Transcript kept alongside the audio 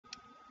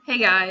Hey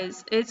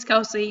guys, it's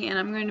Kelsey and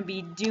I'm going to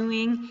be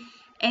doing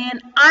an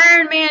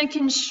Ironman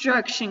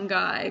construction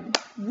guide.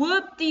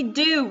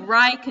 Whoop-de-doo,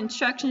 right?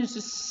 Construction is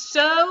just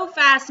so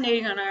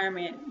fascinating on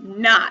Ironman.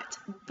 Not,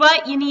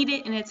 but you need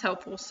it and it's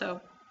helpful, so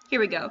here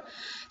we go.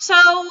 So,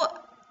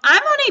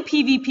 I'm on a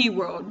PvP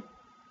world.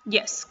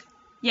 Yes,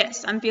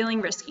 I'm feeling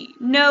risky.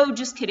 No,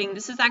 just kidding.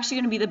 This is actually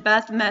going to be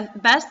the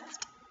best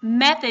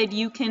method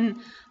you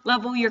can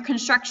level your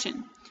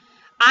construction.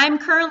 I'm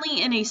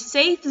currently in a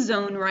safe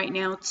zone right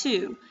now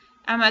too.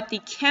 I'm at the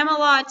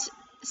Camelot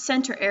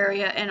Center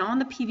area, and on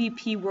the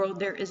PvP world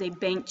there is a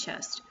bank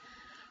chest.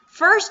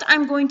 First,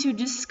 I'm going to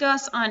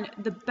discuss on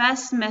the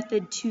best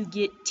method to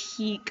get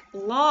teak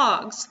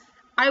logs.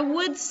 I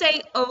would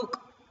say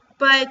oak,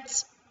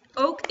 but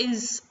oak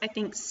is, I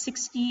think,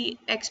 60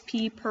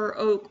 XP per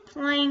oak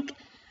plank.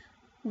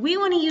 We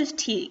want to use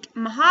teak.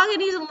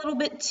 Mahogany is a little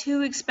bit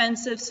too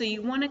expensive, so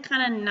you want to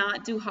kind of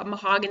not do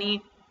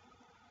mahogany.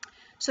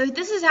 So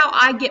this is how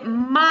I get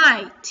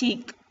my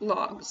teak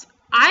logs.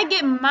 I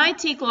get my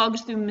teak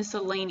logs through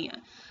miscellanea.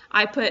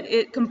 I put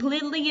it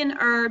completely in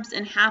herbs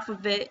and half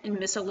of it in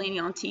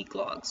miscellanea on teak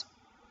logs.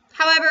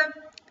 However,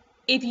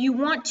 if you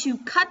want to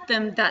cut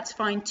them, that's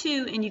fine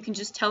too, and you can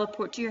just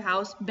teleport to your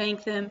house,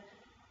 bank them,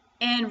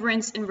 and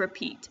rinse and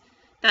repeat.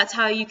 That's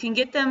how you can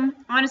get them.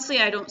 Honestly,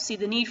 I don't see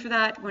the need for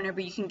that whenever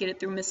you can get it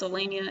through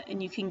miscellanea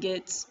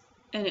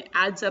and it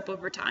adds up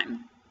over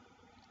time.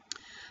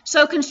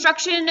 So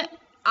construction,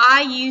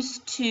 I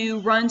used to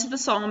run to the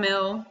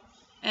sawmill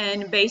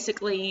and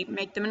basically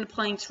make them into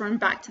planks, run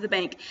back to the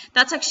bank.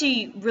 That's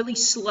actually really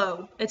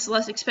slow. It's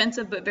less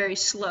expensive, but very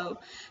slow.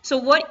 So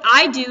what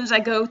I do is I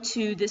go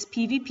to this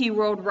PvP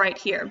world right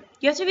here.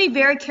 You have to be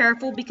very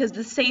careful because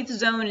the safe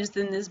zone is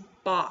in this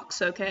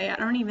box, okay? I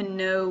don't even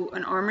know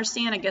an armor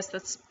stand. I guess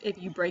that's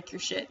if you break your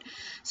shit.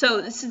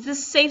 So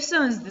this safe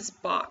zone is this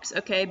box,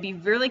 okay? Be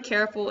really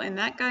careful, and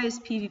that guy is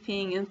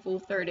PvPing in full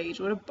third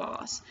age. What a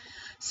boss.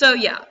 So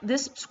yeah,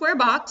 this square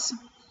box,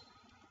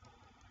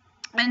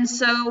 and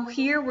so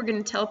here we're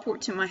going to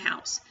teleport to my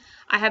house.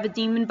 I have a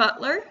demon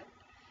butler,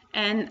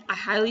 and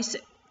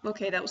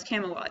okay, that was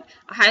Camelot.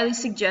 I highly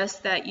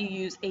suggest that you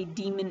use a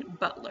demon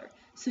butler.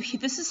 So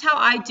this is how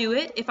I do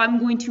it. If I'm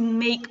going to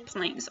make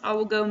planks, I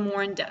will go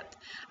more in depth.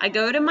 I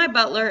go to my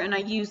butler and I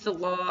use the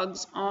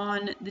logs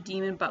on the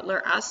demon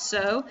butler as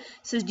so. It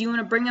says, do you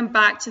want to bring them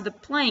back to the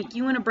plank?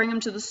 You want to bring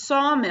them to the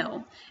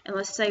sawmill, and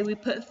let's say we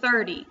put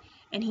 30.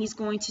 And he's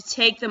going to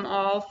take them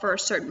all for a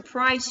certain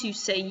price. You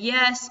say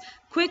yes,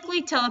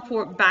 quickly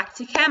teleport back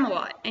to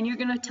Camelot, and you're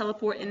going to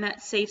teleport in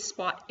that safe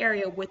spot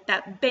area with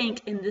that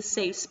bank in the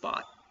safe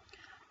spot.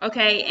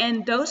 Okay,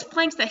 and those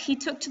planks that he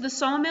took to the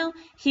sawmill,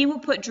 he will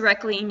put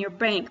directly in your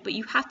bank, but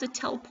you have to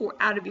teleport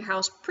out of your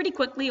house pretty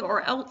quickly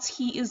or else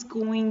he is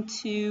going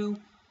to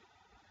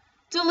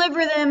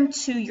deliver them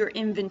to your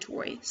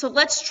inventory. So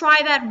let's try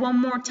that one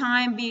more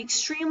time. Be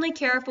extremely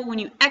careful when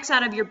you X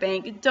out of your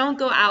bank. Don't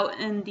go out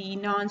in the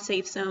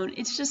non-safe zone.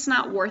 It's just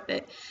not worth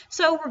it.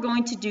 So we're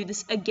going to do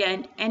this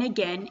again and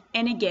again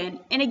and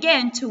again and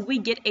again till we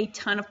get a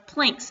ton of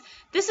planks.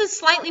 This is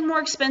slightly more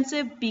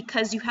expensive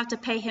because you have to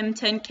pay him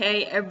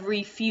 10k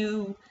every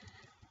few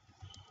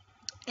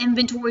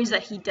inventories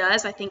that he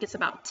does. I think it's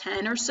about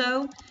 10 or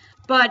so.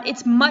 But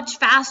it's much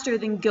faster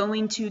than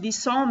going to the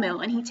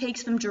sawmill, and he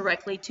takes them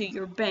directly to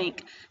your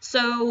bank.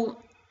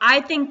 So I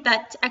think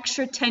that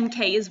extra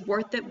 10k is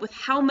worth it with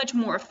how much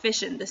more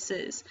efficient this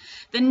is.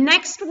 The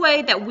next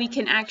way that we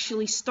can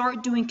actually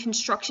start doing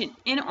construction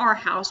in our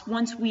house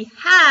once we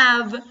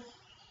have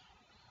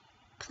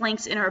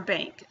planks in our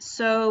bank.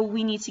 So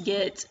we need to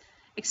get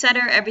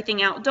etc.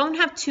 everything out. Don't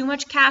have too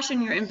much cash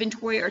in your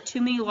inventory or too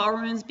many lava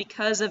runes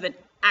because of an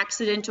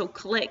accidental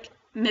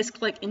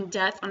misclick in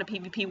death on a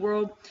PvP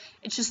world.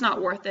 It's just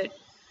not worth it.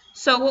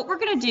 So what we're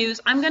going to do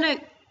is I'm going to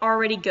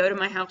already go to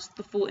my house with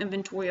the full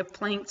inventory of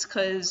planks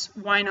because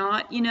why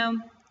not, you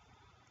know?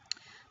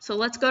 So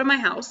let's go to my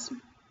house.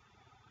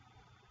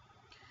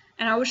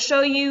 And I will show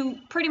you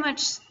pretty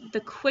much the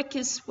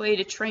quickest way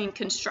to train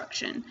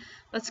construction.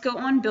 Let's go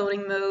on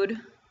building mode.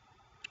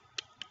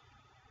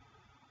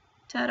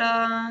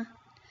 Ta-da!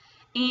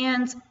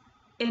 And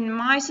in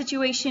my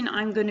situation,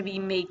 I'm going to be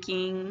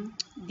making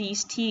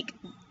these teak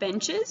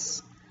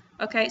benches.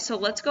 Okay, so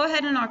let's go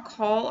ahead and I'll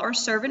call our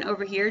servant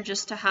over here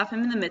just to have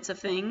him in the midst of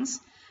things.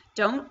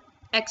 Don't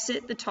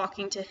exit the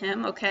talking to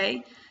him,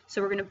 okay?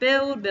 So we're going to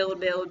build,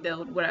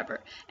 whatever.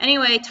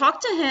 Anyway,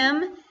 talk to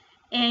him,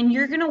 and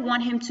you're going to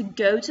want him to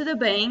go to the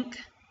bank,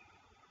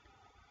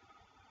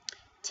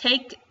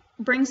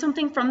 bring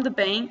something from the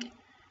bank.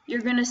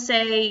 You're going to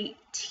say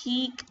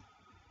teak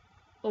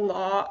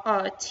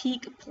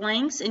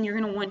planks, and you're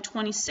going to want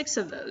 26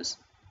 of those.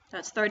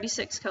 That's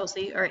 36,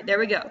 Kelsey. All right, there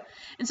we go.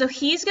 And so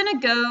he's going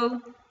to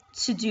go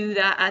to do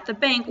that at the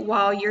bank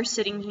while you're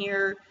sitting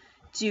here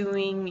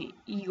doing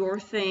your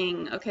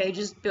thing, okay?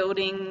 Just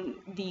building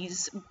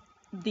these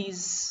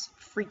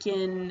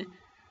freaking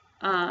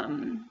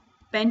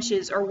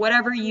benches or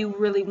whatever you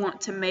really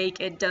want to make.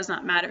 It does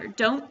not matter.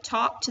 Don't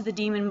talk to the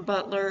demon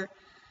butler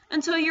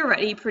until you're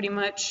ready, pretty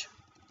much.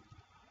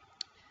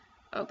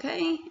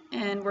 Okay,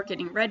 and we're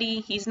getting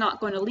ready. He's not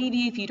going to leave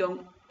you if you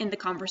don't end the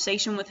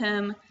conversation with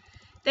him.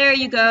 There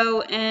you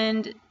go,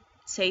 and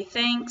say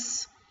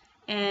thanks.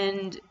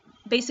 And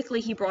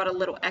basically he brought a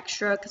little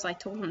extra because I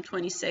told him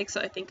 26, so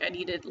I think I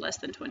needed less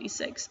than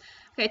 26.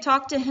 Okay,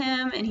 talk to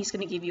him, and he's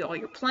going to give you all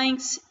your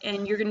planks,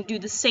 and you're going to do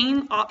the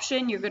same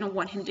option. You're going to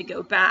want him to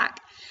go back.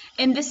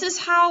 And this is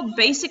how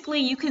basically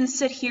you can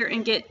sit here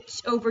and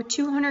get over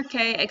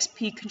 200k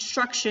XP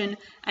construction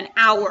an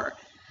hour.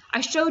 I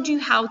showed you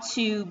how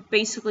to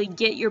basically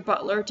get your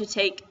butler to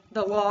take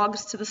the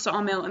logs to the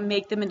sawmill and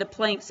make them into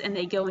planks, and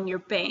they go in your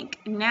bank.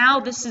 Now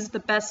this is the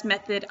best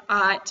method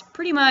at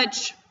pretty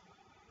much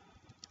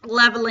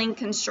leveling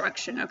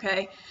construction,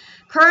 okay?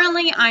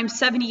 Currently I'm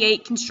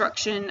 78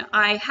 construction.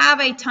 I have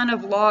a ton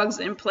of logs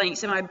and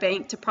planks in my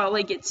bank to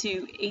probably get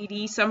to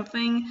 80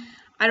 something.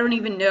 I don't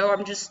even know,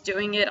 I'm just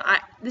doing it.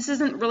 This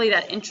isn't really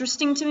that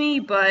interesting to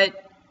me,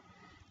 but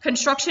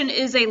construction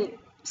is a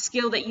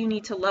skill that you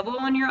need to level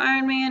on your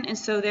Ironman, and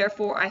so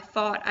therefore I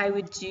thought I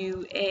would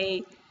do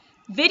a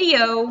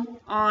video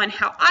on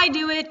how I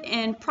do it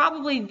and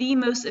probably the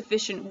most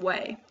efficient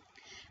way.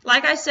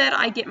 Like I said,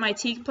 I get my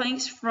teak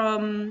planks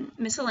from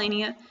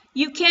Miscellanea.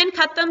 You can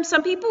cut them.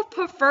 Some people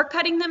prefer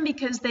cutting them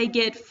because they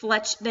get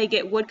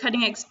wood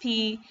cutting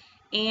XP,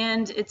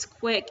 and it's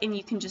quick and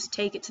you can just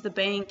take it to the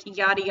bank,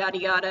 yada yada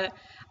yada.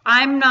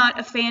 I'm not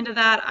a fan of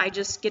that. I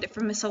just get it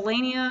from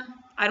Miscellanea.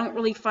 I don't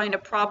really find a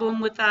problem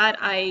with that.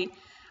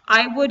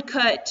 I would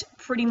cut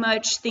pretty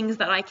much things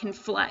that I can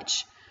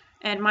fletch,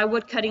 and my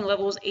wood cutting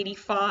level is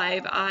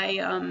 85.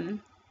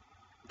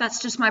 That's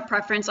just my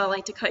preference. I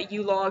like to cut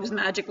yew logs,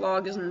 magic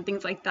logs, and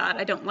things like that.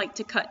 I don't like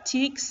to cut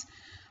teaks,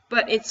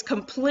 but it's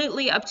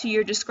completely up to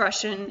your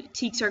discretion.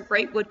 Teaks are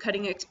great wood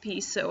cutting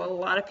XP, so a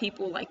lot of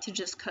people like to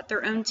just cut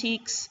their own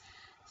teaks,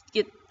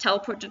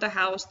 teleport to the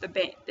house,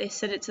 they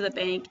send it to the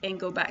bank, and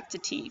go back to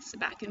teaks,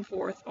 back and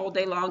forth all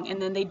day long,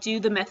 and then they do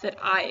the method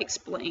I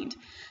explained.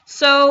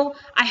 So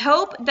I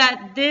hope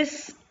that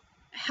this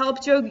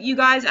helped you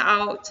guys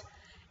out,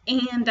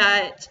 and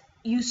that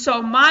you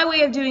saw my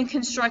way of doing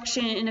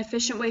construction in an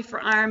efficient way for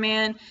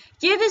Ironman.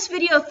 Give this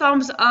video a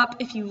thumbs up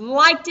if you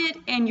liked it,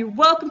 and you're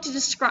welcome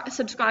to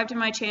subscribe to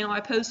my channel.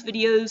 I post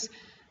videos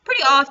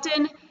pretty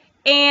often,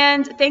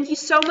 and thank you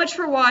so much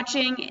for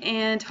watching,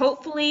 and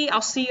hopefully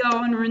I'll see you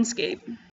all in RuneScape.